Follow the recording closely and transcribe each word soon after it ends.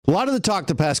A lot of the talk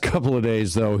the past couple of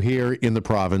days, though, here in the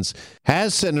province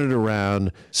has centered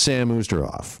around Sam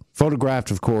Oosterhoff. Photographed,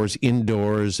 of course,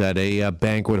 indoors at a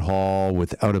banquet hall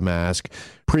without a mask.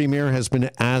 Premier has been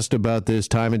asked about this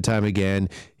time and time again.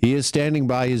 He is standing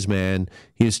by his man.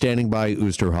 He is standing by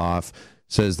Oosterhoff.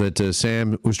 Says that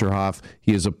Sam Oosterhoff,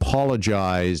 he has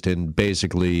apologized, and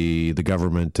basically the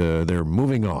government, they're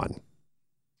moving on.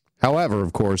 However,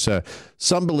 of course,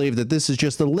 some believe that this is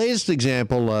just the latest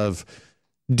example of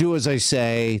do as I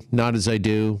say, not as I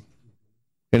do.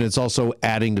 And it's also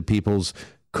adding to people's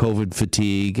COVID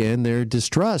fatigue and their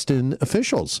distrust in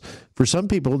officials. For some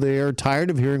people, they are tired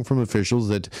of hearing from officials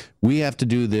that we have to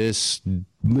do this,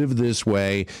 live this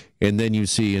way, and then you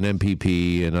see an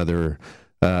MPP and other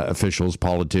officials,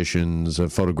 politicians,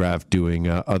 photographed doing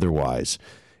otherwise.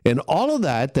 And all of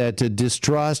that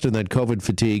distrust and that COVID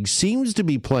fatigue seems to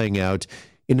be playing out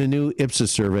in a new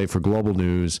Ipsos survey for Global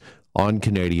News on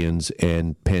Canadians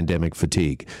and pandemic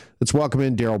fatigue. Let's welcome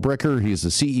in Darrell Bricker. He's the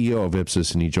CEO of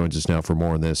Ipsos, and he joins us now for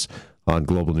more on this on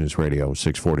Global News Radio,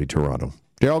 640 Toronto.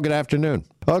 Darrell, good afternoon.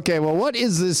 Okay, well, what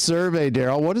is this survey,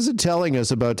 Darrell? What is it telling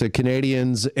us about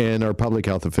Canadians and our public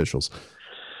health officials?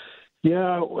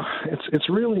 Yeah, it's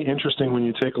really interesting when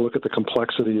you take a look at the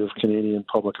complexity of Canadian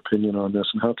public opinion on this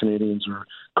and how Canadians are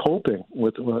coping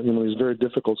with these very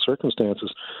difficult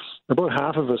circumstances. About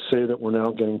half of us say that we're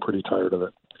now getting pretty tired of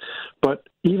it. But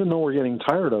even though we're getting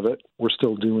tired of it, we're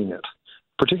still doing it,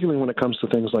 particularly when it comes to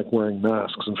things like wearing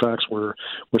masks. In fact, we're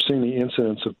seeing the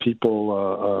incidence of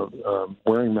people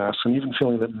wearing masks and even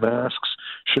feeling that masks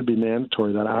should be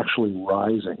mandatory, that actually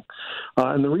rising.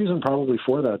 And the reason probably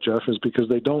for that, Jeff, is because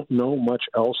they don't know much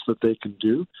else that they can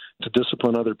do to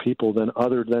discipline other people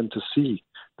other than to see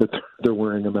that they're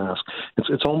wearing a mask.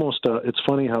 It's almost it's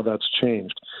funny how that's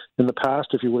changed. In the past,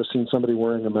 if you would have seen somebody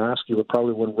wearing a mask, you would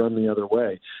probably want to run the other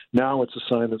way. Now it's a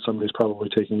sign that somebody's probably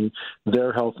taking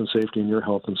their health and safety and your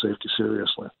health and safety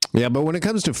seriously. Yeah, but when it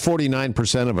comes to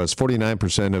 49% of us,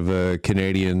 49% of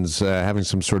Canadians having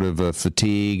some sort of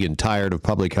fatigue and tired of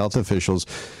public health officials,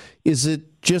 is it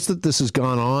just that this has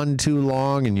gone on too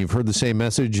long and you've heard the same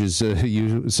message as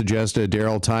you suggest,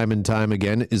 Darrell, time and time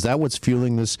again? Is that what's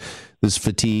fueling this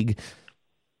fatigue?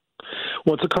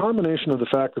 Well, it's a combination of the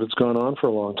fact that it's gone on for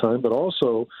a long time, but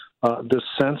also this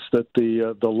sense that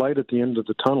the light at the end of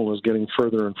the tunnel is getting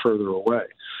further and further away.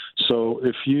 So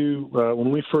if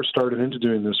when we first started into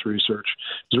doing this research,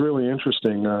 it was really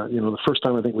interesting. The first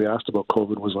time I think we asked about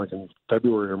COVID was like in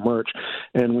February or March,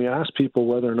 and we asked people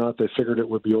whether or not they figured it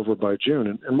would be over by June,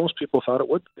 and most people thought it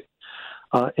would be.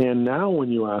 And now when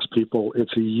you ask people,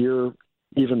 it's a year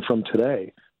even from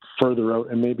today, further out,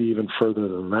 and maybe even further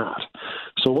than that.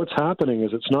 So what's happening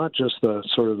is it's not just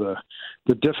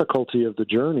the difficulty of the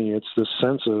journey, it's this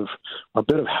sense of a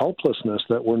bit of helplessness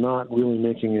that we're not really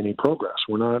making any progress.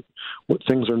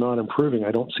 Things are not improving.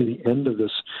 I don't see the end of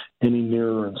this any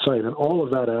nearer in sight. And all of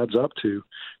that adds up to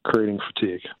creating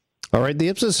fatigue. All right. The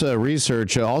Ipsos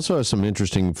research also has some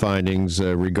interesting findings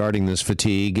regarding this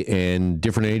fatigue and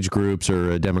different age groups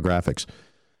or demographics.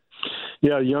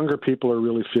 Yeah, younger people are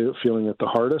really feeling it the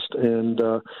hardest, and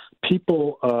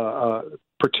people,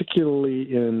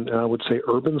 particularly in, I would say,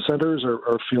 urban centers,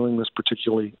 are feeling this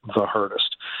particularly the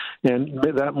hardest. And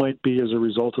that might be as a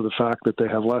result of the fact that they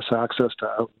have less access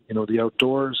to, the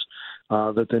outdoors,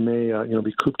 that they may,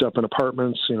 be cooped up in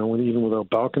apartments, even without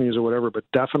balconies or whatever. But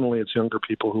definitely, it's younger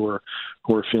people who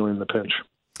are feeling the pinch.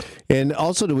 And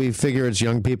also, do we figure it's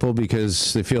young people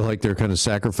because they feel like they're kind of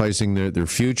sacrificing their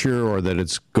future, or that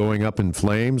it's going up in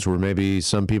flames, or maybe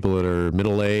some people that are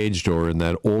middle-aged or in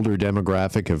that older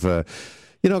demographic have,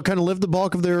 kind of lived the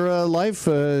bulk of their life?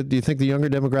 Do you think the younger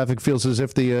demographic feels as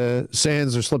if the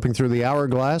sands are slipping through the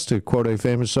hourglass, to quote a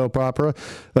famous soap opera,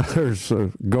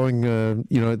 or going,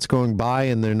 it's going by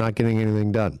and they're not getting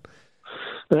anything done?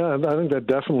 Yeah, I think that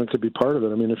definitely could be part of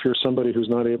it. I mean, if you're somebody who's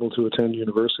not able to attend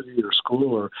university or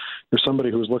school, or you're somebody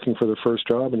who's looking for their first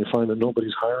job and you find that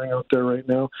nobody's hiring out there right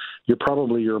now,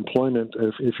 your employment,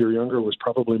 if you're younger, was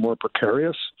probably more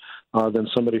precarious than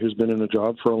somebody who's been in a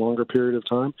job for a longer period of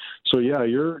time. So, yeah,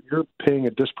 you're paying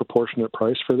a disproportionate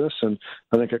price for this, and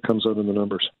I think it comes out in the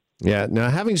numbers. Yeah. Now,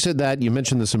 having said that, you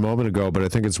mentioned this a moment ago, but I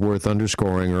think it's worth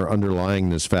underscoring or underlying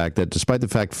this fact that despite the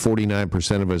fact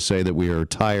 49% of us say that we are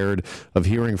tired of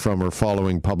hearing from or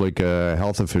following public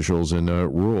health officials and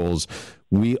rules,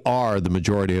 we are, the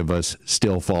majority of us,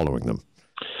 still following them.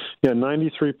 Yeah,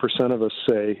 93% of us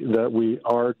say that we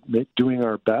are doing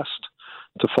our best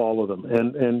to follow them.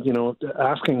 And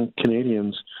asking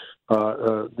Canadians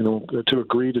to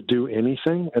agree to do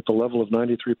anything at the level of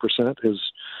 93% is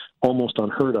almost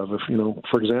unheard of. If,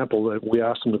 for example, we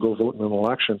asked them to go vote in an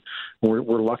election, and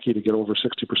we're lucky to get over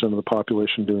 60% of the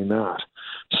population doing that.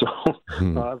 So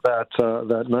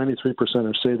that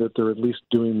 93% say that they're at least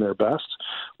doing their best.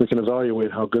 We can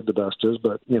evaluate how good the best is,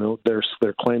 but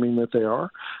they're claiming that they are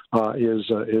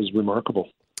is remarkable.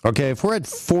 Okay, if we're at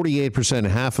 48%,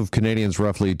 half of Canadians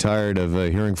roughly tired of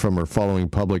hearing from or following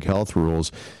public health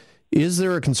rules, is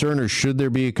there a concern, or should there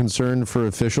be a concern for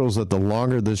officials that the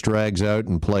longer this drags out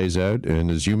and plays out, and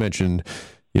as you mentioned,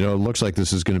 it looks like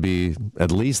this is going to be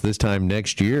at least this time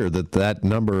next year, that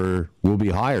number will be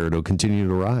higher, it'll continue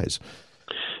to rise?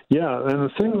 Yeah, and the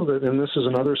thing and this is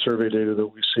another survey data that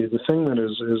we see, the thing that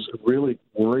is really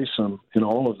worrisome in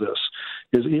all of this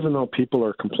is even though people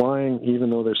are complying, even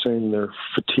though they're saying they're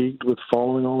fatigued with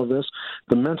following all of this,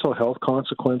 the mental health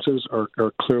consequences are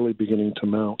clearly beginning to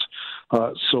mount.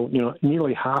 So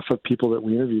nearly half of people that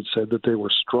we interviewed said that they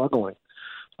were struggling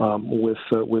with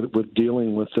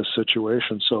dealing with this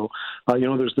situation. So,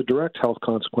 there's the direct health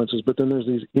consequences, but then there's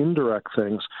these indirect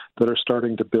things that are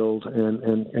starting to build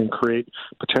and create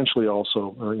potentially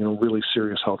also, really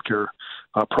serious healthcare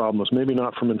problems. Maybe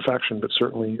not from infection, but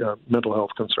certainly mental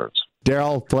health concerns.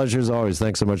 Darrell, pleasure as always.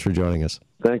 Thanks so much for joining us.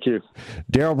 Thank you.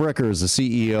 Darrell Bricker is the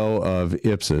CEO of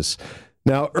Ipsos.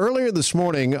 Now, earlier this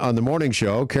morning on the morning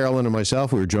show, Carolyn and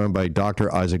myself, we were joined by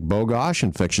Dr. Isaac Bogosh,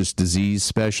 infectious disease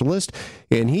specialist,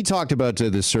 and he talked about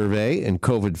the survey and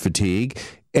COVID fatigue.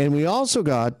 And we also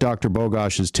got Dr.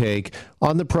 Bogosh's take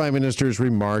on the Prime Minister's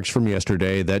remarks from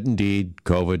yesterday that indeed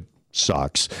COVID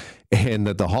sucks and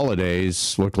that the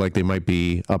holidays look like they might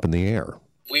be up in the air.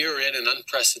 We are in an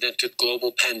unprecedented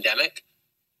global pandemic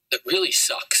that really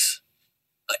sucks.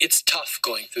 It's tough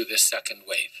going through this second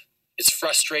wave. It's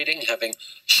frustrating having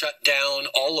shut down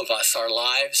all of us, our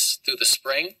lives through the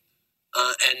spring,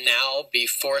 and now be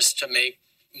forced to make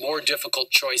more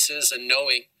difficult choices and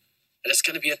knowing that it's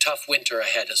going to be a tough winter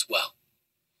ahead as well.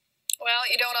 Well,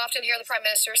 you don't often hear the Prime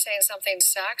Minister saying something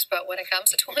sucks, but when it comes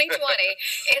to 2020,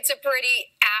 it's a pretty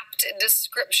apt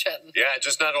description. Yeah,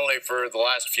 just not only for the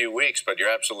last few weeks, but you're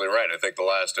absolutely right. I think the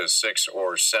last 6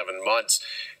 or 7 months.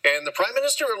 And the Prime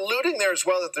Minister alluding there as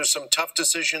well that there's some tough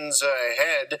decisions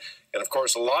ahead. And, of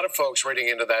course, a lot of folks reading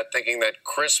into that thinking that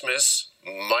Christmas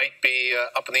might be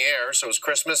up in the air. So is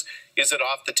Christmas? Is it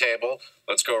off the table?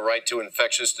 Let's go right to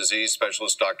infectious disease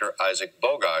specialist Dr. Isaac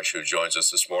Bogosh, who joins us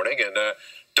this morning. And,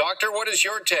 Doctor, what is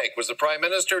your take? Was the Prime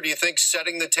Minister, do you think,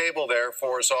 setting the table there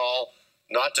for us all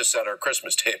not to set our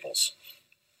Christmas tables?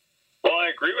 Well,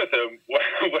 I agree with him.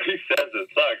 What he says, it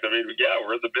sucks. I mean, yeah,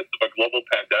 we're in the midst of a global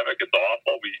pandemic. It's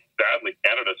awful. Sadly,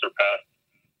 Canada surpassed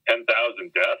 10,000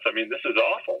 deaths. I mean, this is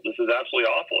awful. This is absolutely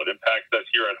awful. It impacts us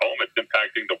here at home. It's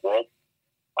impacting the world.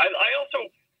 I also,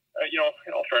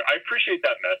 I appreciate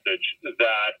that message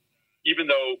that even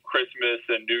though Christmas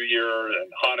and New Year and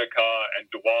Hanukkah and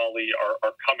Diwali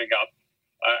are coming up,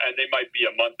 and they might be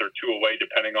a month or two away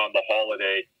depending on the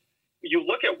holiday, you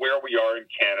look at where we are in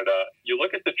Canada, you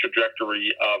look at the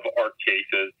trajectory of our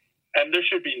cases, and there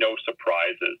should be no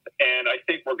surprises. And I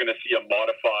think we're going to see a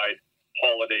modified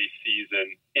holiday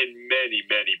season in many,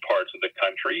 many parts of the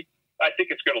country. I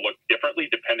think it's going to look differently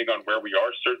depending on where we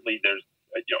are. Certainly there's,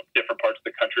 different parts of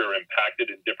the country are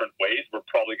impacted in different ways. We're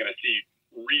probably going to see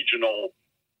regional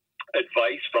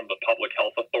advice from the public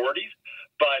health authorities.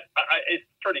 But it's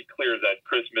pretty clear that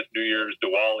Christmas, New Year's,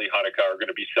 Diwali, Hanukkah are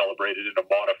going to be celebrated in a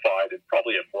modified and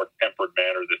probably a more tempered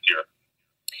manner this year.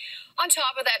 On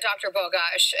top of that, Dr.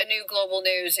 Bogosh, a new Global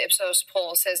News Ipsos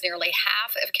poll says nearly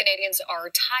half of Canadians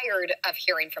are tired of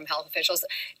hearing from health officials.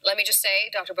 Let me just say,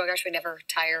 Dr. Bogosh, we never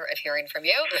tire of hearing from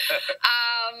you.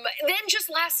 Then just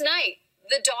last night,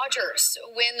 the Dodgers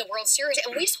win the World Series,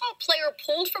 and we saw a player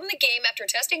pulled from the game after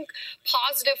testing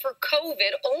positive for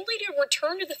COVID, only to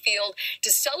return to the field to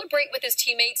celebrate with his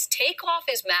teammates, take off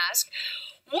his mask.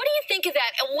 What do you think of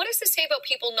that, and what does this say about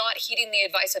people not heeding the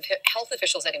advice of health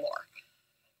officials anymore?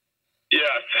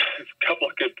 Yes, a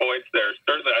couple of good points there.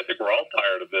 Certainly, I think we're all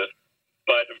tired of this.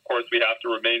 But, of course, we have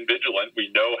to remain vigilant. We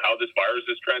know how this virus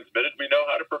is transmitted. We know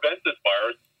how to prevent this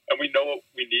virus. And we know what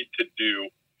we need to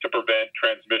do to prevent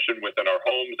transmission within our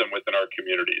homes and within our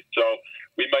communities. So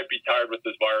we might be tired with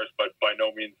this virus, but by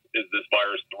no means is this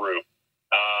virus through.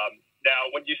 Now,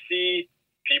 when you see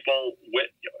people with...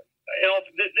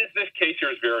 this case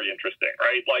here is very interesting,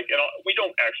 right? We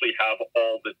don't actually have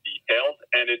all the details,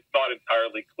 and it's not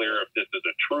entirely clear if this is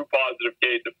a true positive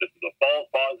case, if this is a false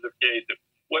positive case.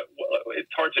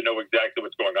 It's hard to know exactly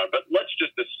what's going on. But let's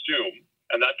just assume,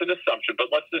 and that's an assumption,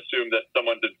 but let's assume that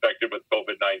someone's infected with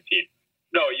COVID-19.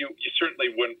 No, you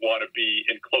certainly wouldn't want to be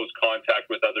in close contact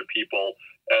with other people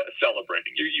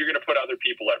celebrating. You're going to put other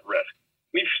people at risk.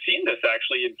 We've seen this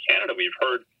actually certainly in Canada, we've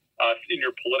heard senior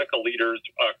political leaders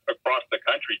across the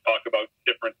country talk about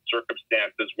different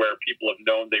circumstances where people have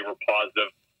known they were positive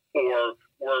or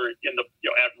were in the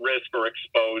at risk or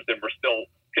exposed and were still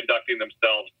conducting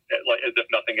themselves as if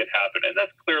nothing had happened. And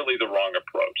that's clearly the wrong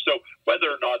approach. So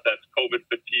whether or not that's COVID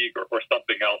fatigue or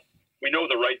something else, we know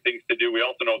the right things to do. We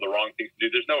also know the wrong things to do.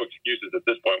 There's no excuses at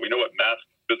this point. We know what masks,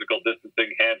 physical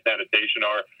distancing, hand sanitation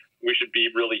are. We should be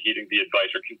really heeding the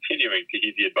advice or continuing to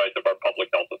heed the advice of our public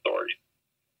health authorities.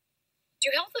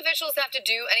 Do health officials have to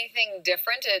do anything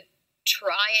different to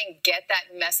try and get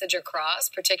that message across,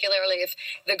 particularly if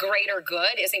the greater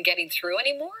good isn't getting through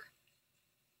anymore?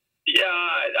 Yeah,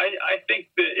 I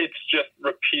think that it's just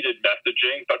repeated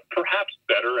messaging, but perhaps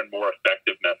better and more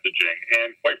effective messaging.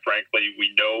 And quite frankly,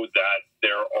 we know that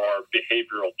there are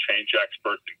behavioral change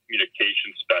experts and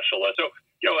communication specialists. So,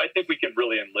 I think we can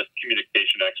really enlist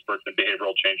communication experts and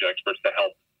behavioral change experts to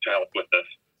help with this.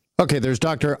 Okay, there's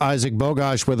Dr. Isaac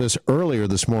Bogosh with us earlier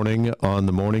this morning on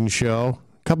the morning show.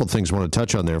 A couple of things I want to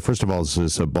touch on there. First of all, this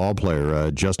is a ball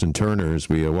player, Justin Turner, as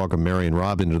we welcome Mary and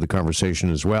Rob into the conversation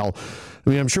as well. I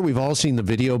mean, I'm sure we've all seen the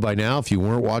video by now if you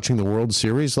weren't watching the World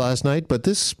Series last night. But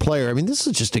this player, I mean, this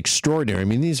is just extraordinary. I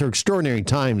mean, these are extraordinary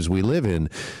times we live in.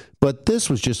 But this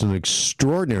was just an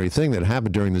extraordinary thing that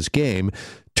happened during this game.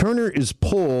 Turner is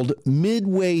pulled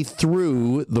midway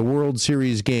through the World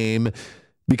Series game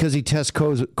because he tests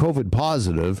COVID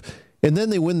positive, and then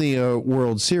they win the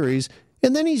World Series,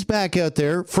 and then he's back out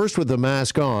there, first with the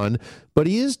mask on, but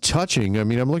he is touching, I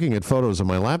mean, I'm looking at photos on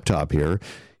my laptop here,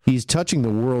 he's touching the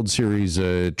World Series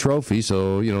trophy,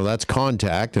 so, that's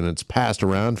contact, and it's passed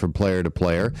around from player to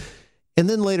player, and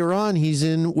then later on, he's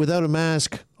in without a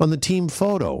mask on the team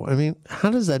photo. I mean, how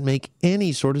does that make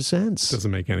any sort of sense?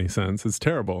 Doesn't make any sense. It's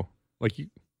terrible. Like, you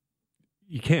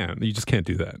just can't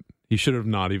do that. He should have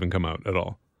not even come out at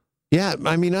all. Yeah,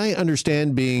 I mean, I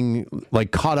understand being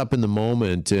caught up in the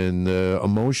moment and the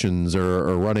emotions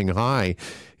are running high.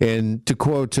 And to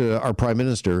quote our prime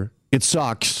minister, it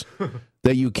sucks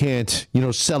that you can't,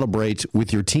 celebrate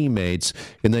with your teammates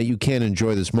and that you can't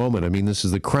enjoy this moment. I mean, this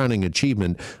is the crowning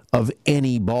achievement of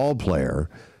any ball player.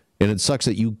 And it sucks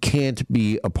that you can't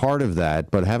be a part of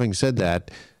that. But having said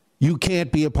that, you can't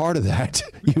be a part of that.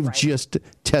 You've just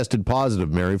tested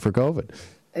positive, Mary, for COVID.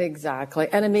 Exactly.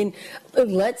 And I mean,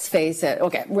 let's face it.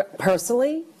 Okay,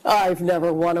 personally, I've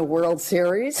never won a World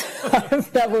Series.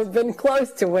 I've never been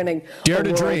close to winning Dare a to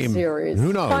World dream. Series.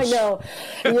 Who knows? I know.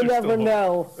 You never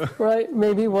know, right?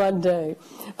 Maybe one day.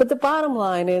 But the bottom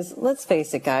line is, let's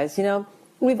face it, guys,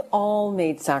 we've all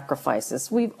made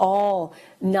sacrifices. We've all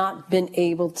not been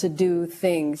able to do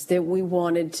things that we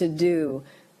wanted to do,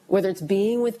 whether it's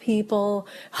being with people,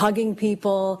 hugging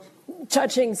people,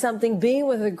 touching something, being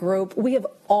with a group. We have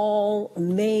all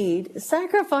made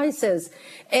sacrifices.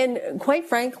 And quite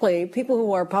frankly, people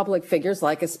who are public figures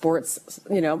like a sports,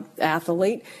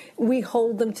 athlete, we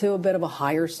hold them to a bit of a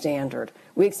higher standard.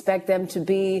 We expect them to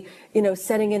be,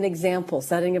 setting an example,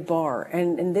 setting a bar.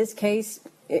 And in this case,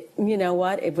 you know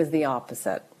what? It was the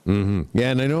opposite. Mm-hmm.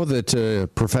 Yeah, and I know that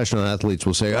professional athletes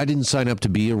will say, I didn't sign up to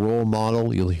be a role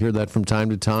model. You'll hear that from time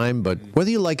to time. But whether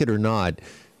you like it or not,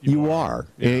 you are.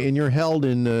 Yeah. And you're held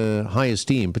in high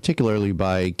esteem, particularly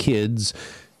by kids,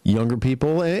 younger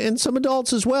people, and some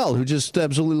adults as well, who just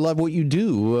absolutely love what you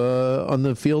do on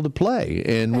the field of play.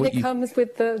 And it comes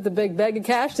with the big bag of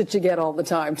cash that you get all the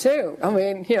time, too. I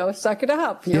mean, suck it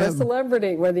up. You're a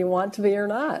celebrity, whether you want to be or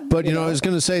not. But, I was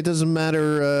going to say, it doesn't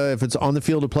matter if it's on the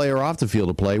field of play or off the field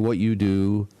of play. What you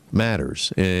do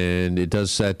matters, and it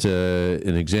does set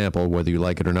an example, whether you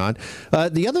like it or not.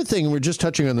 The other thing, we're just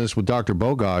touching on this with Dr.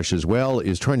 Bogosh as well,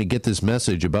 is trying to get this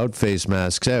message about face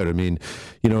masks out. I mean,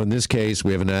 in this case,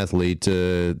 we have an athlete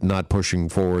not pushing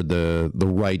forward the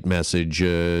right message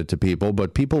to people,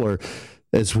 but people are,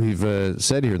 as we've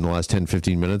said here in the last 10,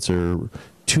 15 minutes, are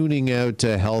tuning out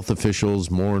health officials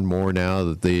more and more now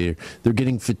that they're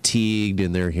getting fatigued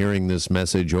and they're hearing this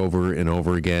message over and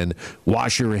over again.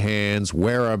 Wash your hands,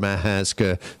 wear a mask,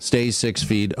 stay 6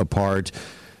 feet apart.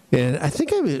 And I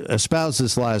think I espoused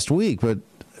this last week, but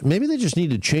maybe they just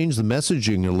need to change the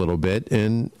messaging a little bit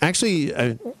and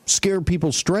actually scare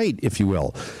people straight, if you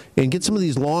will, and get some of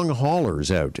these long haulers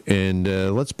out. And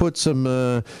let's put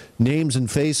some names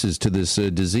and faces to this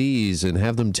disease and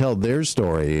have them tell their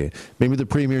story. Maybe the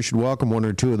Premier should welcome one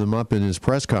or two of them up in his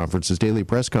press conference, his daily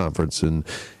press conference, and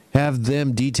have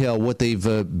them detail what they've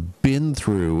been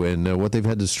through and what they've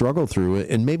had to struggle through.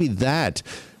 And maybe that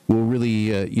will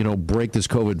really, break this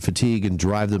COVID fatigue and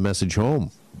drive the message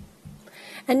home.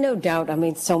 And no doubt, I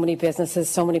mean, so many businesses,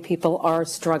 so many people are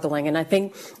struggling. And I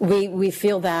think we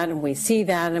feel that and we see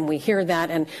that and we hear that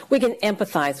and we can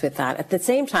empathize with that. At the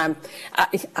same time,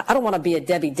 I don't want to be a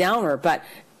Debbie Downer, but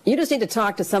you just need to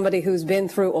talk to somebody who's been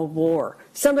through a war,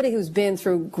 somebody who's been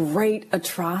through great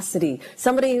atrocity,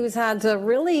 somebody who's had to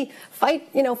really fight,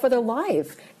 for their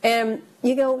life. And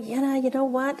you go, you know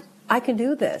what? I can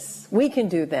do this. We can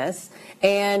do this.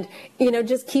 And,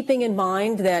 just keeping in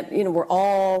mind that, we're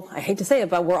all, I hate to say it,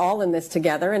 but we're all in this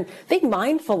together, and being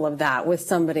mindful of that with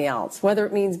somebody else, whether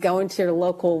it means going to your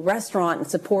local restaurant and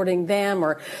supporting them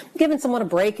or giving someone a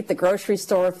break at the grocery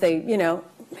store if they,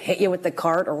 hit you with the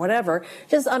cart or whatever,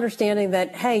 just understanding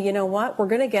that, hey, you know what, we're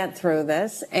going to get through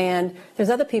this. And there's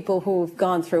other people who've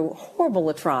gone through horrible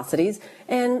atrocities.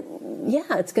 And yeah,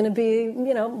 it's going to be,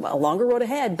 a longer road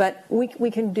ahead, but we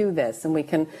can do this, and we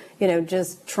can,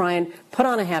 just try and put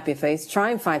on a happy face,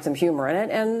 try and find some humor in it,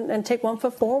 and take one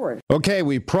foot forward. Okay,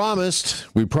 we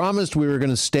promised we were going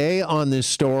to stay on this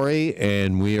story,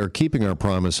 and we are keeping our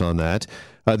promise on that.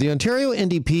 The Ontario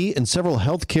NDP and several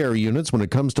healthcare units, when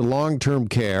it comes to long-term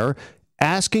care,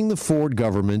 asking the Ford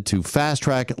government to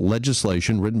fast-track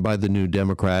legislation written by the New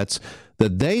Democrats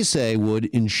that they say would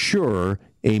ensure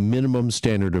a minimum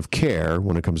standard of care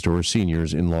when it comes to our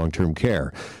seniors in long-term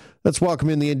care. Let's welcome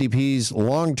in the NDP's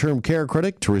long-term care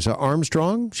critic, Teresa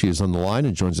Armstrong. She is on the line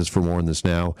and joins us for more on this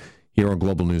now here on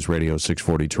Global News Radio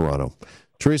 640 Toronto.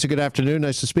 Teresa, good afternoon.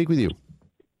 Nice to speak with you.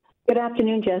 Good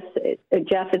afternoon, Jeff.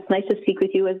 It's nice to speak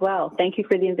with you as well. Thank you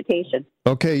for the invitation.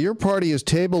 Okay, your party has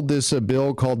tabled this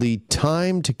bill called the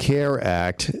Time to Care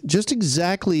Act. Just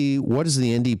exactly what is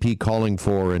the NDP calling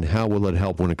for, and how will it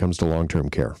help when it comes to long-term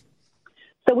care?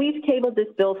 So we've tabled this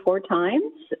bill 4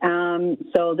 times.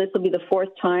 So this will be the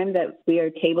 4th time that we are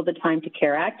tabled the Time to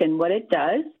Care Act. And what it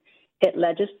does, it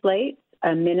legislates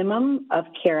a minimum of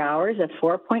care hours of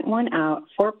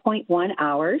 4.1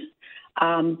 hours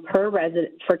per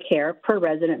resident for care per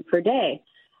resident per day.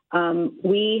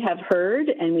 We have heard,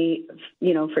 and we,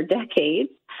 for decades,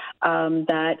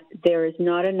 that there is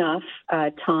not enough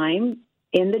time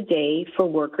in the day for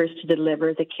workers to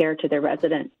deliver the care to their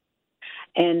residents.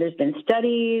 And there's been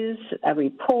studies,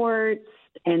 reports,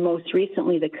 and most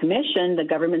recently the commission, the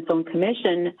government's own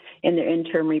commission, in their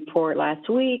interim report last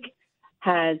week,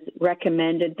 has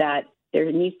recommended that there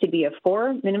needs to be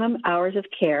 4 minimum hours of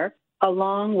care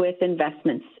along with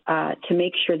investments to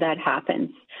make sure that happens.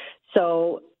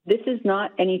 So this is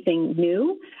not anything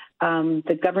new.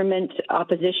 The government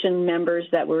opposition members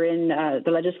that were in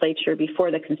the legislature before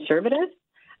the Conservatives,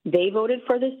 they voted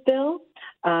for this bill.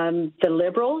 The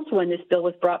Liberals, when this bill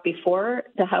was brought before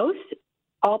the House,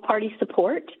 all party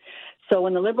support. So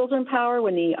when the Liberals were in power,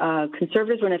 when the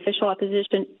Conservatives were in official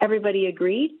opposition, everybody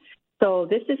agreed. So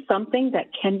this is something that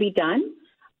can be done.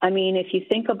 I mean, if you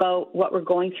think about what we're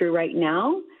going through right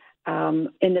now,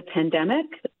 in the pandemic,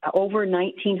 over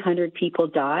 1,900 people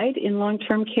died in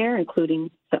long-term care,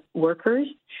 including workers,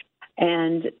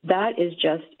 and that is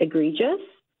just egregious.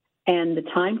 And the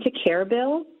Time to Care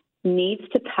bill needs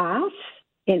to pass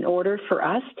in order for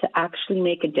us to actually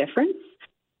make a difference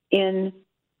in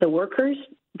the workers'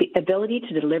 ability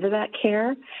to deliver that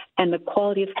care and the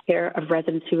quality of care of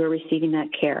residents who are receiving that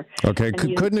care. Okay,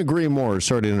 couldn't agree more.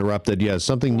 Sorry to interrupt that. Yes,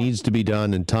 something needs to be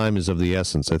done, and time is of the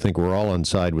essence. I think we're all on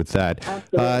side with that.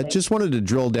 Just wanted to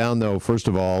drill down, though, first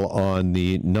of all, on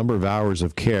the number of hours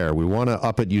of care. We want to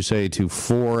up it, you say, to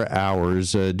 4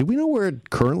 hours. Do we know where it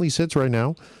currently sits right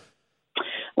now?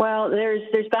 Well, there's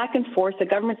back and forth. The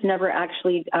government's never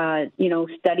actually,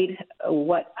 studied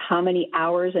how many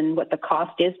hours and what the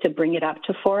cost is to bring it up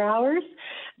to 4 hours.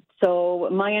 So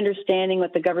my understanding,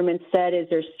 what the government said, is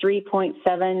there's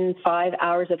 3.75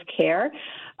 hours of care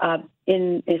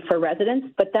for residents,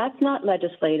 but that's not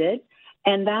legislated,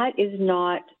 and that is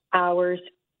not hours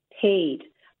paid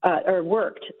or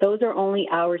worked. Those are only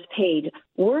hours paid.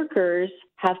 Workers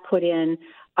have put in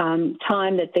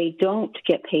time that they don't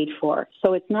get paid for.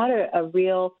 So it's not a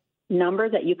real number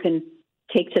that you can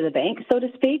take to the bank, so to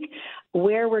speak.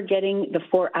 Where we're getting the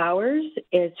 4 hours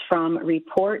is from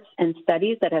reports and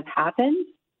studies that have happened,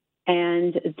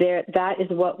 and that is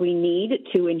what we need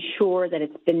to ensure that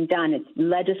it's been done. It's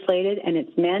legislated and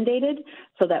it's mandated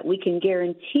so that we can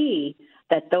guarantee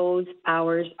that those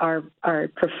hours are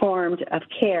performed of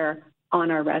care on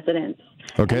our residents.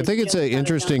 Okay, I think it's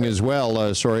interesting as well,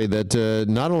 that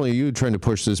not only are you trying to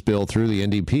push this bill through the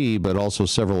NDP, but also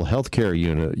several healthcare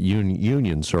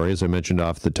unions, as I mentioned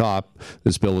off the top.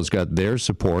 This bill has got their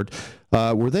support.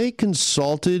 Were they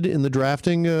consulted in the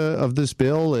drafting of this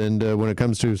bill, and when it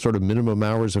comes to sort of minimum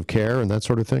hours of care and that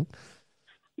sort of thing?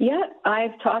 Yeah,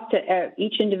 I've talked to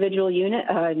each individual unit,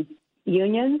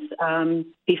 unions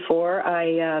before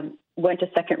I went to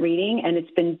second reading, and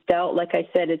it's been dealt, like I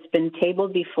said, it's been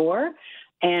tabled before,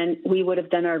 and we would have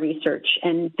done our research.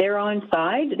 And they're on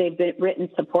side. They've written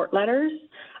support letters.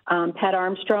 Pat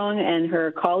Armstrong and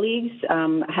her colleagues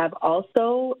have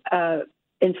also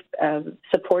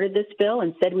supported this bill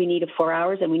and said we need 4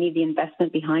 hours and we need the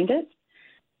investment behind it.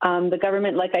 The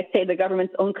government, like I say, the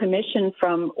government's own commission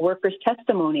from workers'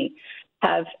 testimony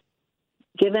have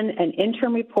given an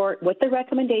interim report with the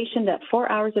recommendation that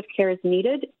 4 hours of care is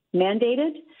needed,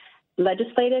 mandated,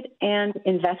 legislated, and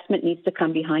investment needs to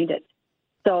come behind it.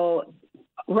 So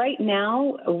right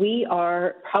now, we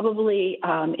are probably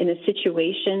in a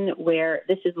situation where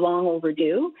this is long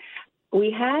overdue. We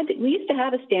used to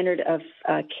have a standard of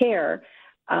care,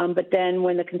 but then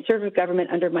when the Conservative government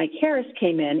under Mike Harris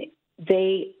came in,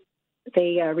 they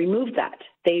removed that.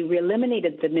 They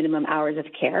eliminated the minimum hours of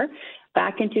care.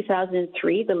 Back in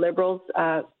 2003, the Liberals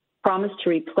promised to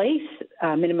replace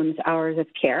minimum hours of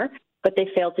care, but they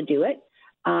failed to do it.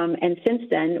 And since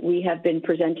then, we have been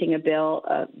presented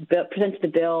the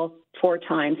bill 4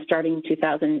 times, starting in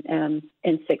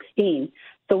 2016.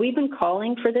 So we've been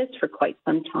calling for this for quite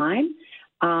some time.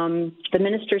 The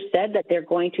minister said that they're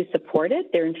going to support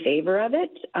it. They're in favor of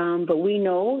it. But we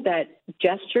know that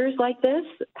gestures like this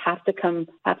have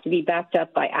to be backed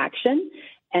up by action.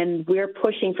 And we're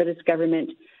pushing for this government.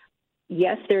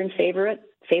 Yes, they're in favor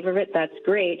of it. That's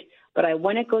great. But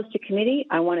when it goes to committee,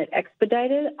 I want it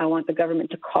expedited. I want the government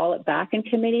to call it back in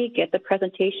committee, get the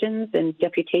presentations and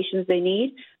deputations they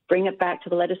need, bring it back to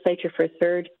the legislature for a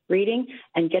third reading,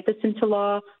 and get this into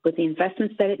law with the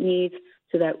investments that it needs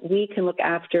so that we can look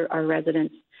after our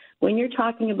residents. When you're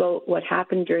talking about what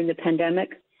happened during the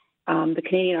pandemic, the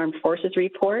Canadian Armed Forces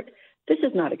report, this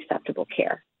is not acceptable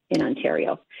care in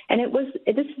Ontario. And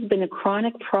this has been a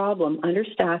chronic problem,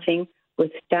 understaffing,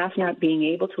 with staff not being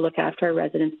able to look after our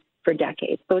residents for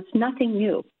decades. So it's nothing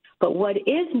new. But what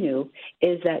is new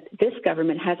is that this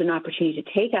government has an opportunity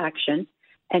to take action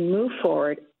and move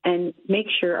forward and make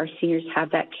sure our seniors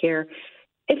have that care.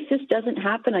 If this doesn't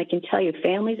happen, I can tell you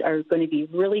families are going to be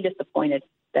really disappointed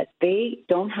that they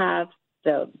don't have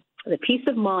the peace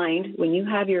of mind when you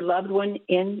have your loved one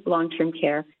in long-term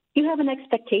care. You have an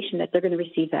expectation that they're going to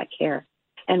receive that care.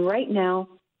 And right now,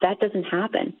 that doesn't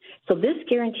happen. So this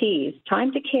guarantees,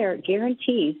 time to care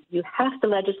guarantees you have to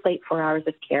legislate 4 hours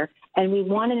of care, and we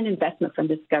want an investment from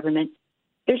this government.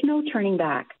 There's no turning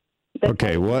back.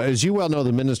 Okay, well, as you well know,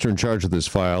 the minister in charge of this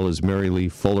file is Mary Lee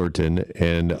Fullerton,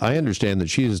 and I understand that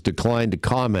she has declined to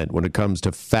comment when it comes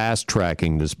to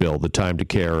fast-tracking this bill, the Time to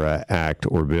Care Act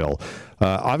or bill.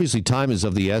 Obviously, time is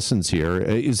of the essence here.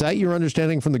 Is that your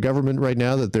understanding from the government right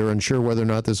now, that they're unsure whether or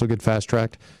not this will get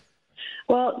fast-tracked?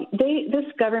 Well, this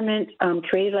government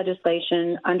created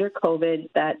legislation under COVID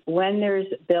that when there's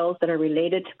bills that are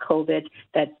related to COVID,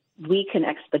 that we can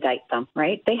expedite them,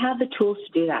 right? They have the tools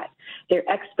to do that. They're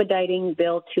expediting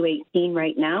Bill 218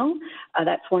 right now.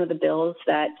 That's one of the bills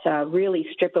that really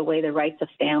strip away the rights of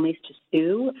families to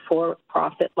sue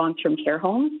for-profit long-term care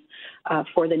homes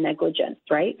for the negligence,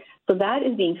 right? So that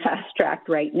is being fast-tracked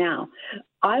right now.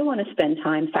 I want to spend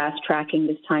time fast-tracking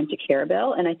this Time to Care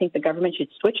bill, and I think the government should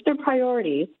switch their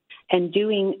priorities and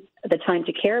doing the Time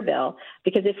to Care bill,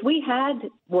 because if we had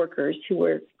workers who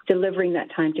were delivering that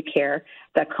time to care,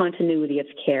 that continuity of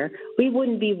care, we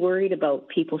wouldn't be worried about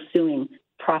people suing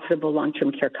profitable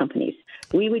long-term care companies.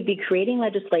 We would be creating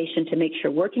legislation to make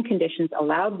sure working conditions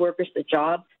allowed workers the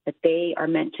job that they are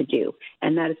meant to do,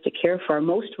 and that is to care for our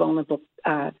most vulnerable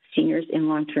seniors in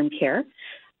long-term care.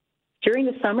 During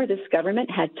the summer, this government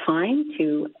had time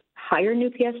to hire new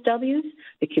PSWs.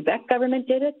 The Quebec government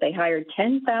did it. They hired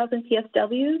 10,000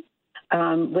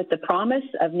 PSWs with the promise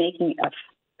of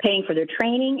paying for their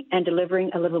training and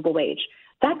delivering a livable wage.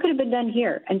 That could have been done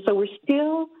here. And so we're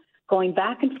still going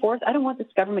back and forth. I don't want this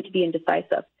government to be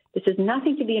indecisive. This is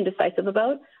nothing to be indecisive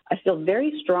about. I feel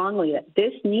very strongly that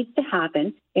this needs to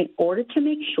happen in order to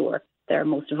make sure that our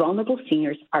most vulnerable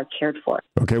seniors are cared for.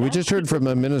 Okay, we just heard from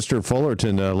Minister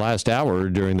Fullerton last hour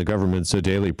during the government's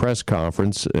daily press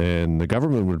conference, and the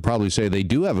government would probably say they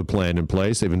do have a plan in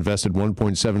place. They've invested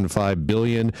 $1.75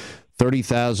 billion.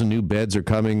 30,000 new beds are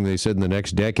coming, they said, in the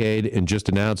next decade, and just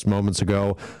announced moments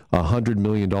ago $100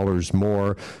 million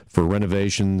more for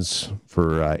renovations,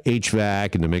 for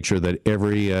HVAC, and to make sure that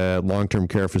every long-term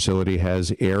care facility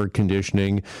has air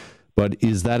conditioning. But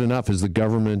is that enough? Is the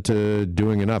government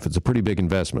doing enough? It's a pretty big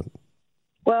investment.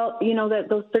 Well, you know,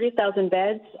 those 30,000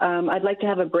 beds, I'd like to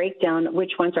have a breakdown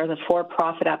which ones are the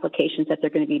for-profit applications that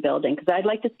they're going to be building, because I'd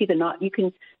like to see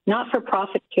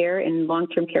not-for-profit care in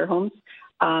long-term care homes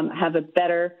have a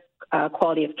better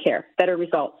quality of care, better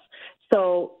results.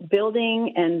 So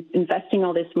building and investing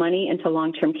all this money into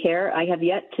long-term care, I have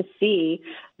yet to see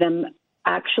them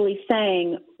actually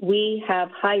saying, we have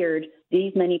hired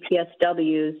these many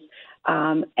PSWs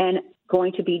and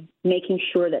going to be making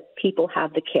sure that people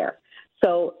have the care.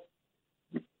 So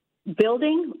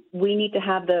building, we need to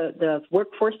have the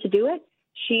workforce to do it.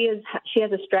 She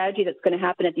has a strategy that's going to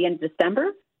happen at the end of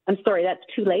December. I'm sorry, that's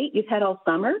too late. You've had all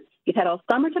summer. You've had all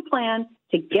summer to plan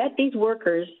to get these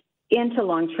workers into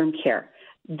long-term care.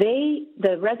 The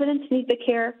residents need the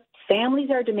care. Families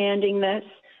are demanding this.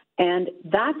 And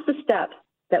that's the step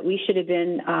that we should have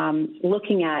been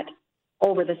looking at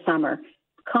over the summer.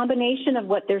 Combination of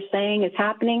what they're saying is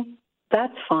happening,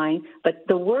 that's fine. But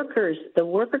the worker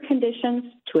conditions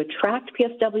to attract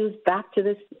PSWs back to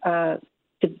this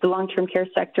to the long-term care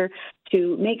sector,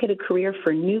 to make it a career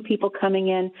for new people coming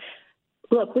in.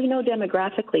 Look, we know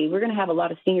demographically we're going to have a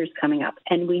lot of seniors coming up,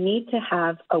 and we need to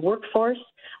have a workforce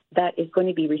that is going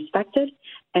to be respected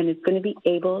and is going to be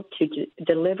able to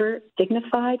deliver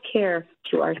dignified care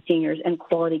to our seniors and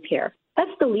quality care.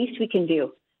 That's the least we can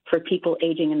do for people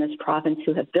aging in this province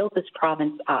who have built this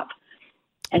province up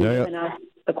and given us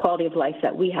the quality of life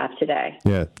that we have today.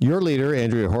 Yeah. Your leader,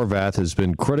 Andrea Horwath, has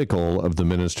been critical of the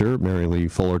minister, Mary Lee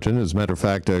Fullerton. As a matter of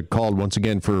fact, called once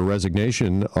again for a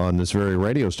resignation on this very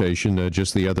radio station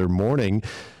just the other morning.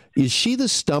 Is she the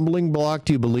stumbling block,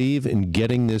 do you believe, in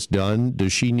getting this done?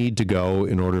 Does she need to go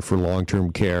in order for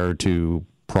long-term care to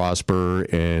prosper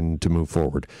and to move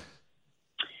forward?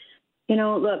 You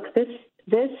know, look,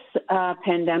 this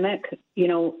pandemic,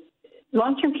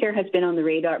 long-term care has been on the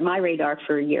radar, my radar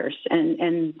for years,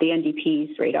 and the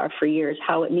NDP's radar for years,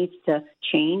 how it needs to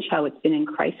change, how it's been in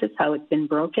crisis, how it's been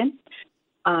broken.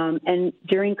 And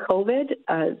during COVID,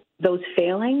 those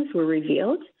failings were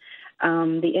revealed.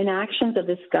 The inactions of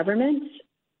this government,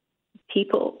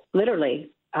 people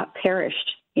literally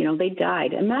perished. They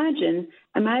died. Imagine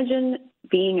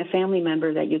being a family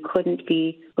member that you couldn't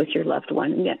be with your loved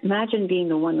one. Imagine being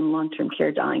the one in long-term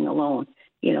care dying alone.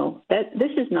 That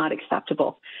this is not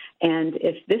acceptable. And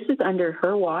if this is under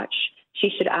her watch, she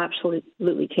should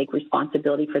absolutely take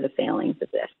responsibility for the failings of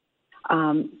this.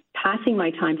 Passing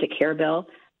my time to care bill,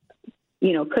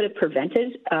 could have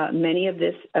prevented many of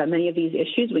these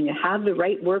issues. When you have the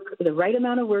right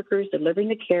amount of workers delivering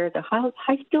the care, the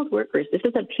high-skilled workers. This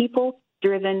is a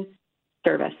people-driven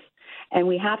service, and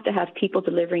we have to have people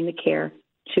delivering the care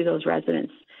to those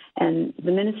residents. And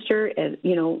the minister,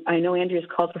 I know Andrea's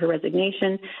called for her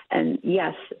resignation. And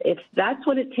yes, if that's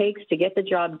what it takes to get the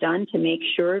job done, to make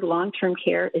sure long-term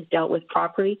care is dealt with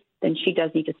properly, then she does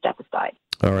need to step aside.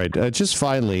 All right. Just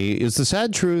finally, is the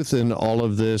sad truth in all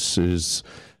of this is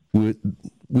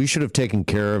we should have taken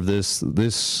care of this.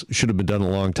 This should have been done a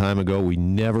long time ago. We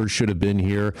never should have been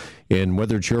here. And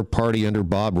whether it's your party under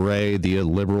Bob Rae, the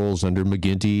Liberals under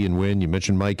McGuinty and Wynne, you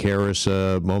mentioned Mike Harris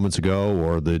moments ago,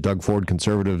 or the Doug Ford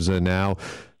Conservatives now,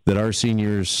 that our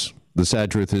seniors, the sad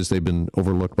truth is they've been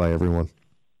overlooked by everyone.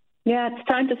 Yeah, it's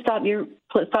time to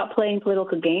stop playing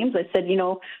political games. I said,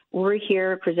 we're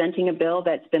here presenting a bill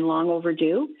that's been long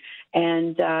overdue,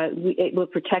 and it will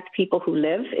protect people who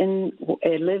live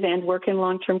and work in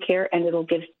long-term care, and it'll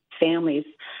give families,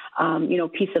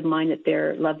 peace of mind that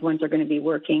their loved ones are going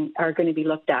to be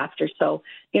looked after. So,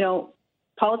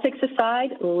 politics aside,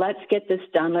 let's get this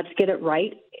done. Let's get it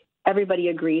right. Everybody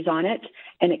agrees on it,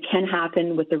 and it can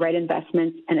happen with the right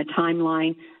investments and a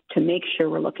timeline to make sure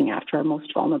we're looking after our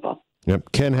most vulnerable.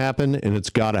 Yep, can happen, and it's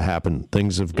got to happen.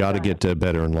 Things have got to get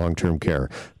better in long-term care.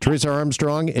 Teresa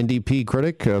Armstrong, NDP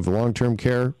critic of long-term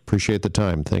care. Appreciate the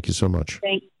time. Thank you so much.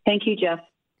 Thank you, Jeff.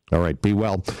 All right, be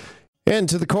well. And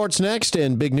to the courts next,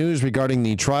 and big news regarding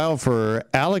the trial for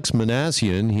Alex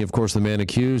Minassian. He, of course, the man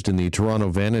accused in the Toronto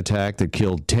van attack that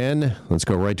killed 10. Let's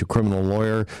go right to criminal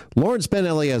lawyer Lawrence Ben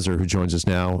Eliezer, who joins us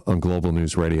now on Global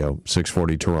News Radio,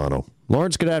 640 Toronto.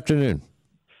 Lawrence, good afternoon.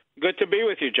 Good to be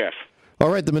with you, Jeff. All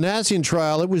right, the Minassian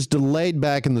trial, it was delayed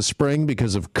back in the spring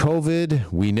because of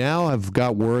COVID. We now have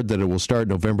got word that it will start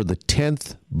November the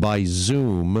 10th by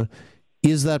Zoom.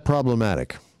 Is that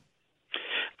problematic?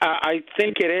 I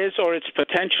think it is, or it's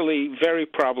potentially very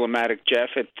problematic, Jeff.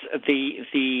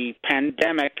 The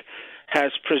pandemic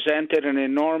has presented an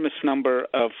enormous number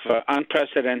of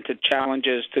unprecedented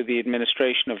challenges to the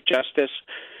administration of justice.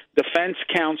 Defense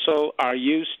counsel are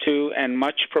used to and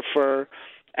much prefer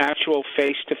actual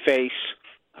face-to-face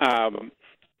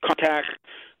contact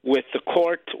with the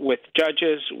court, with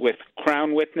judges, with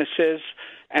Crown witnesses,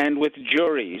 and with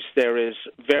juries. There is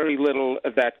very little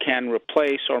that can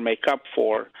replace or make up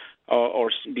for or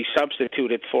be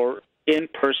substituted for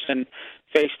in-person,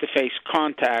 face-to-face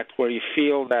contact where you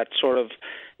feel that sort of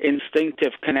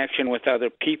instinctive connection with other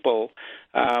people.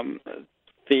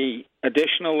 The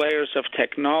additional layers of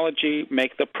technology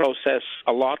make the process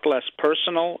a lot less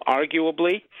personal,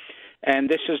 arguably, and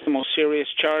this is the most serious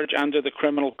charge under the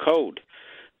criminal code.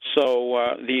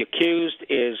 So the accused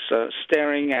is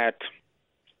staring at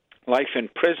life in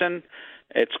prison.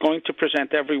 It's going to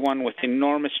present everyone with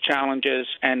enormous challenges,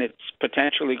 and it's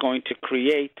potentially going to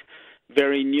create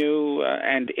very new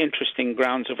and interesting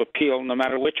grounds of appeal, no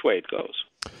matter which way it goes.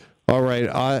 All right.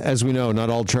 As we know, not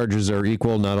all charges are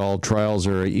equal. Not all trials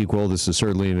are equal. This is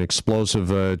certainly an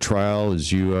explosive trial,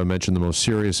 as you mentioned, the most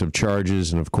serious of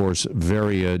charges, and, of course,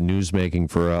 very newsmaking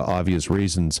for obvious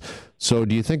reasons. So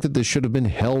do you think that this should have been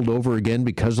held over again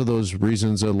because of those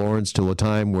reasons, Lawrence, till a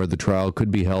time where the trial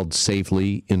could be held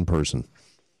safely in person?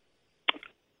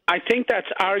 I think that's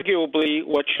arguably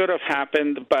what should have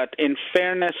happened, but in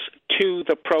fairness to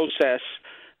the process,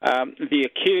 the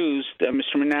accused,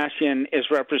 Mr. Minassian, is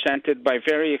represented by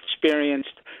very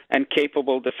experienced and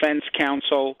capable defense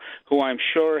counsel, who I'm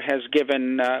sure has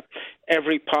given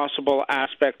every possible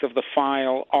aspect of the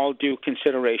file all due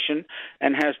consideration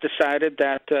and has decided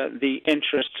that the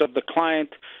interests of the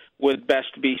client would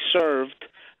best be served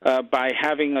by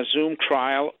having a Zoom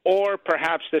trial, or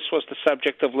perhaps this was the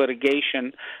subject of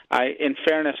litigation. In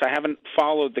fairness, I haven't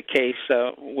followed the case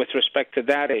with respect to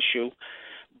that issue,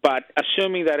 but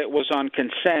assuming that it was on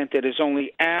consent, it is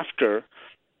only after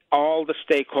all the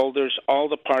stakeholders, all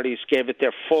the parties gave it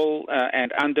their full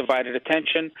and undivided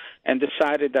attention and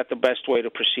decided that the best way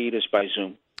to proceed is by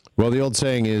Zoom. Well, the old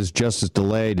saying is justice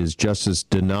delayed is justice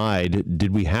denied.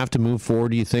 Did we have to move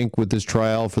forward, do you think, with this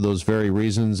trial for those very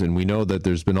reasons? And we know that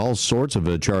there's been all sorts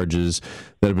of charges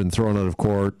that have been thrown out of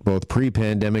court, both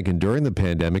pre-pandemic and during the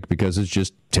pandemic, because it's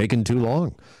just taken too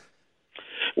long.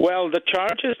 Well, the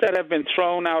charges that have been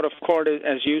thrown out of court,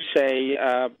 as you say,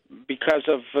 because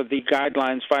of the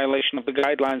guidelines, violation of the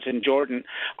guidelines in Jordan,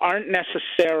 aren't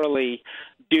necessarily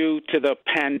due to the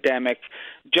pandemic.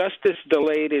 Justice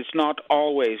delayed is not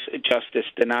always justice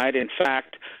denied. In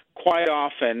fact, quite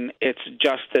often it's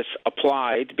justice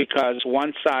applied because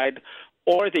one side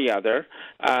or the other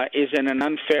is in an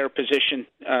unfair position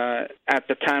at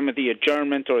the time of the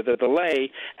adjournment or the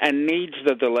delay and needs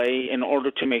the delay in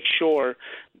order to make sure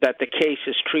that the case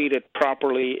is treated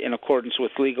properly in accordance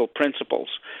with legal principles.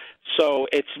 So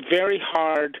it's very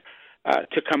hard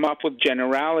to come up with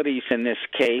generalities in this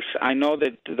case. I know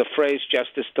that the phrase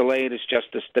justice delayed is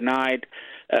justice denied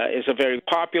is a very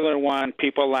popular one.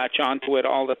 People latch onto it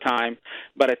all the time.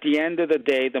 But at the end of the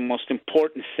day, the most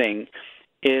important thing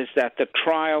is that the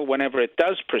trial, whenever it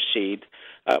does proceed,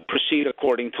 proceed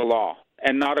according to law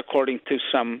and not according to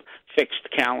some fixed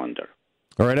calendar.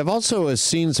 All right. I've also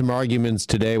seen some arguments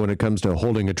today when it comes to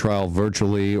holding a trial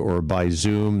virtually or by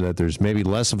Zoom that there's maybe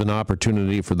less of an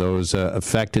opportunity for those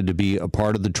affected to be a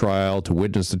part of the trial, to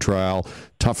witness the trial,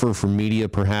 tougher for media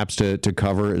perhaps to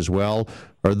cover as well.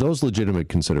 Are those legitimate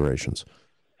considerations?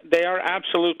 They are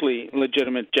absolutely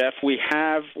legitimate, Jeff. We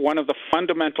have one of the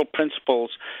fundamental principles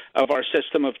of our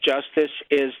system of justice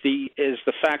is the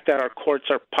fact that our courts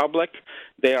are public.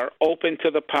 They are open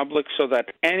to the public so that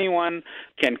anyone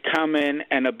can come in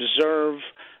and observe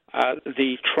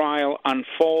the trial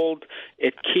unfold.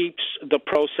 It keeps the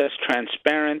process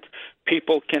transparent.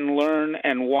 People can learn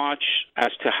and watch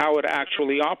as to how it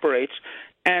actually operates.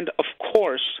 And, of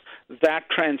course, that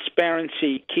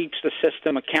transparency keeps the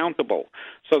system accountable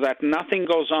so that nothing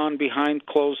goes on behind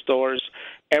closed doors.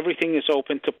 Everything is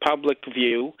open to public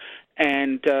view,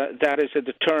 and that is a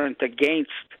deterrent against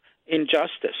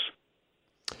injustice.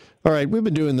 All right, we've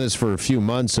been doing this for a few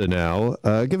months now.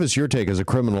 Give us your take as a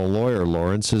criminal lawyer,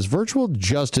 Lawrence. Is virtual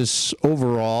justice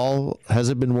overall, has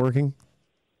it been working?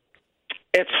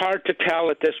 It's hard to tell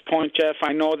at this point, Jeff.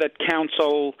 I know that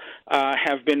counsel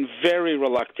have been very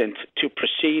reluctant to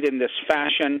proceed in this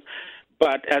fashion,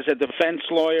 but as a defense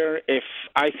lawyer, if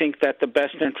I think that the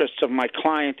best interests of my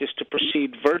client is to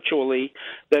proceed virtually,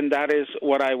 then that is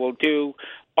what I will do,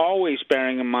 always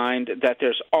bearing in mind that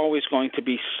there's always going to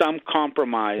be some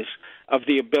compromise of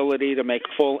the ability to make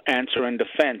full answer and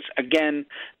defense. Again,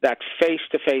 that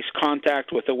face-to-face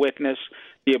contact with a witness,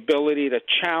 the ability to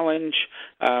challenge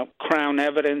Crown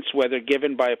evidence, whether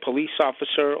given by a police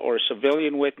officer or a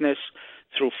civilian witness,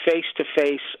 through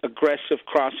face-to-face aggressive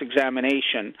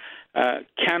cross-examination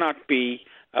cannot be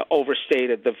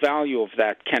overstated. The value of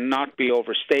that cannot be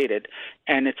overstated,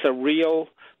 and it's a real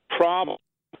problem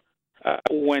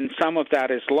when some of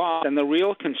that is lost. And the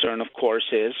real concern, of course,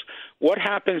 is what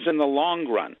happens in the long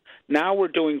run. Now we're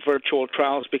doing virtual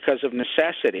trials because of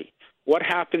necessity. What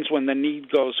happens when the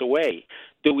need goes away?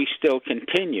 Do we still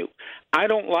continue? I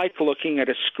don't like looking at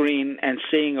a screen and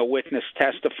seeing a witness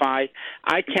testify.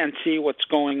 I can't see what's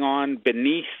going on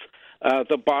beneath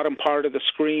the bottom part of the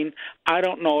screen. I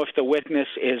don't know if the witness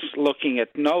is looking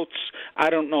at notes.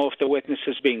 I don't know if the witness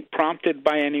is being prompted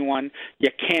by anyone. You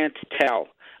can't tell.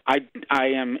 I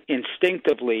am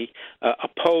instinctively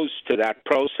opposed to that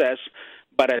process.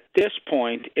 But at this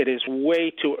point, it is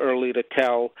way too early to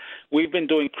tell. We've been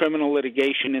doing criminal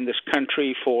litigation in this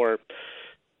country for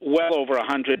well over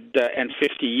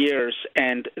 150 years,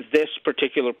 and this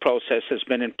particular process has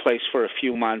been in place for a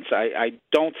few months. I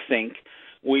don't think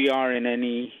we are in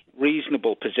any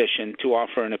reasonable position to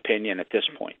offer an opinion at this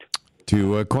point.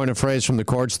 To coin a phrase from the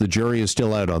courts, the jury is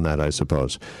still out on that, I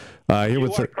suppose.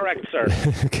 You are correct, sir.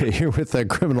 Okay, here with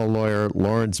criminal lawyer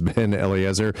Lawrence Ben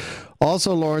Eliezer.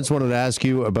 Also, Lawrence, wanted to ask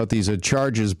you about these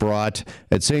charges brought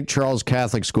at St. Charles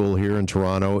Catholic School here in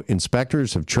Toronto.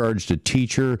 Inspectors have charged a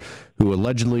teacher who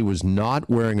allegedly was not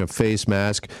wearing a face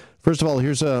mask. First of all,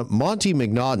 here's Monty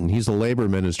McNaughton. He's the labor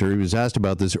minister. He was asked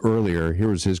about this earlier. Here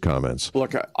was his comments.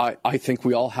 Look, I think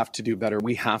we all have to do better.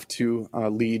 We have to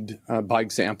lead by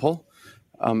example.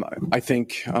 I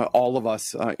think all of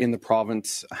us in the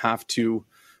province have to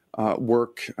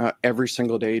work every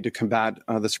single day to combat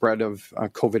the spread of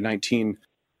COVID-19.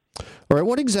 All right.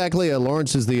 What exactly,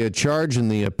 Lawrence, is the charge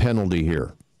and the penalty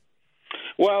here?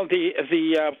 Well,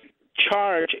 the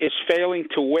charge is failing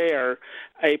to wear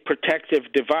a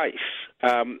protective device,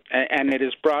 and it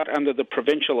is brought under the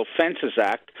Provincial Offences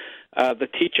Act. The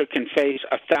teacher can face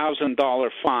a $1,000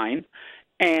 fine.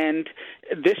 And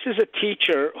this is a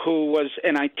teacher who was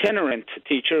an itinerant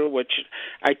teacher, which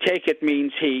I take it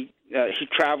means he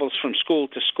travels from school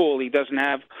to school. He doesn't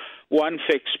have one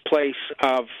fixed place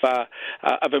of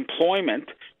employment,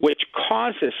 which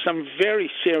causes some very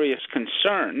serious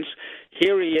concerns.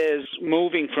 Here he is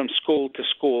moving from school to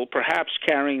school, perhaps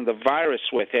carrying the virus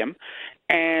with him,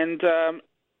 and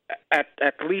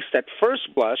at least at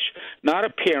first blush, not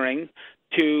appearing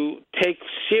to take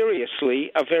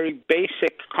seriously a very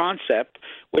basic concept,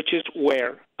 which is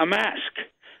wear a mask.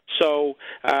 So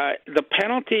the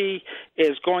penalty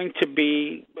is going to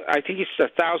be, I think it's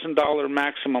a $1,000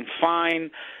 maximum fine,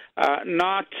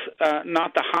 not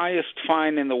the highest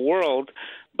fine in the world,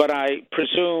 but I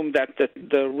presume that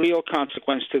the real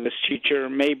consequence to this teacher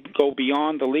may go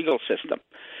beyond the legal system.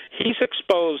 He's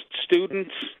exposed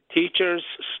students, teachers,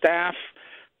 staff,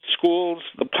 schools,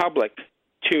 the public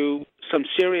to some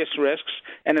serious risks,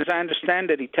 and as I understand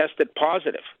it, he tested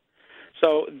positive.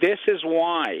 So this is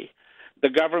why the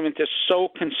government is so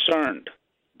concerned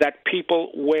that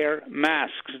people wear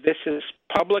masks. This is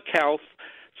public health.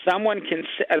 Someone can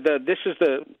this is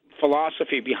the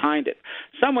philosophy behind it.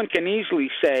 Someone can easily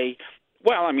say,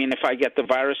 well, I mean, if I get the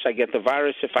virus, I get the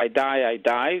virus. If I die, I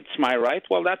die. It's my right.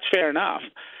 Well, that's fair enough.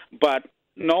 But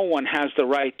no one has the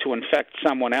right to infect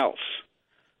someone else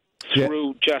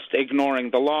through just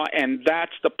ignoring the law, and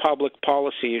that's the public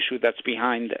policy issue that's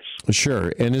behind this.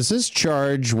 Sure. And is this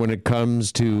charge, when it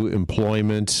comes to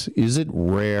employment, is it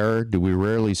rare? Do we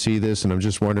rarely see this? And I'm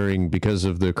just wondering, because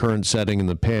of the current setting in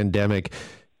the pandemic,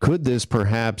 could this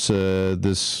perhaps,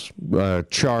 this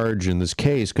charge in this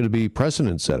case, could it be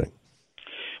precedent-setting?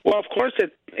 Well, of course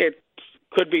it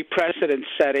could be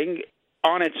precedent-setting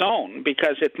on its own,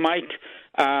 because it might...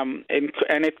 and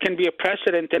it can be a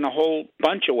precedent in a whole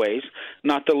bunch of ways,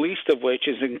 not the least of which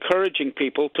is encouraging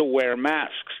people to wear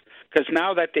masks. Because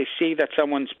now that they see that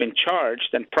someone's been charged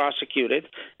and prosecuted,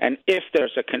 and if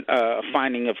there's a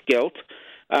finding of guilt,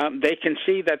 they can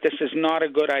see that this is not a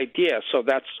good idea. So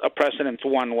that's a precedent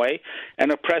one way.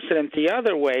 And a precedent the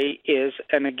other way is,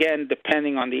 and again,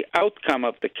 depending on the outcome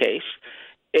of the case,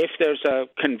 if there's a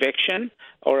conviction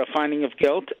or a finding of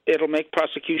guilt, it'll make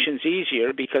prosecutions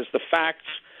easier because the facts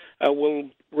will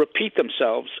repeat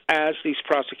themselves as these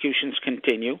prosecutions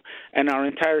continue. And our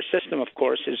entire system, of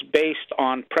course, is based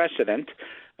on precedent.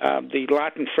 The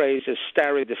Latin phrase is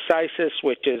stare decisis,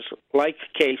 which is like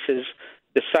cases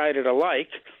decided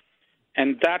alike.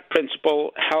 And that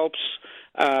principle helps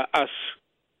us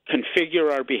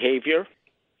configure our behavior.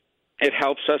 It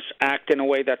helps us act in a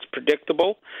way that's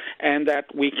predictable and that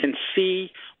we can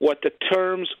see what the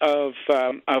terms of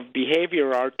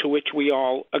behavior are to which we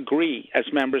all agree as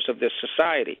members of this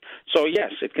society. So,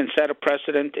 yes, it can set a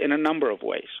precedent in a number of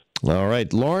ways. All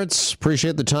right. Lawrence,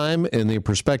 appreciate the time and the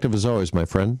perspective as always, my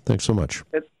friend. Thanks so much.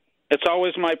 It's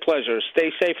always my pleasure.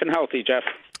 Stay safe and healthy, Jeff.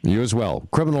 You as well.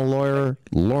 Criminal lawyer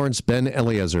Lawrence Ben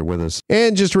Eliezer with us.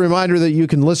 And just a reminder that you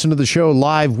can listen to the show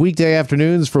live weekday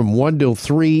afternoons from 1 till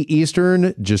 3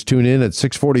 Eastern. Just tune in at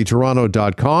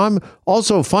 640toronto.com.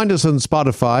 Also, find us on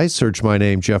Spotify, search my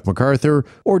name, Jeff MacArthur,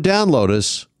 or download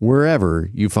us wherever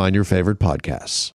you find your favorite podcasts.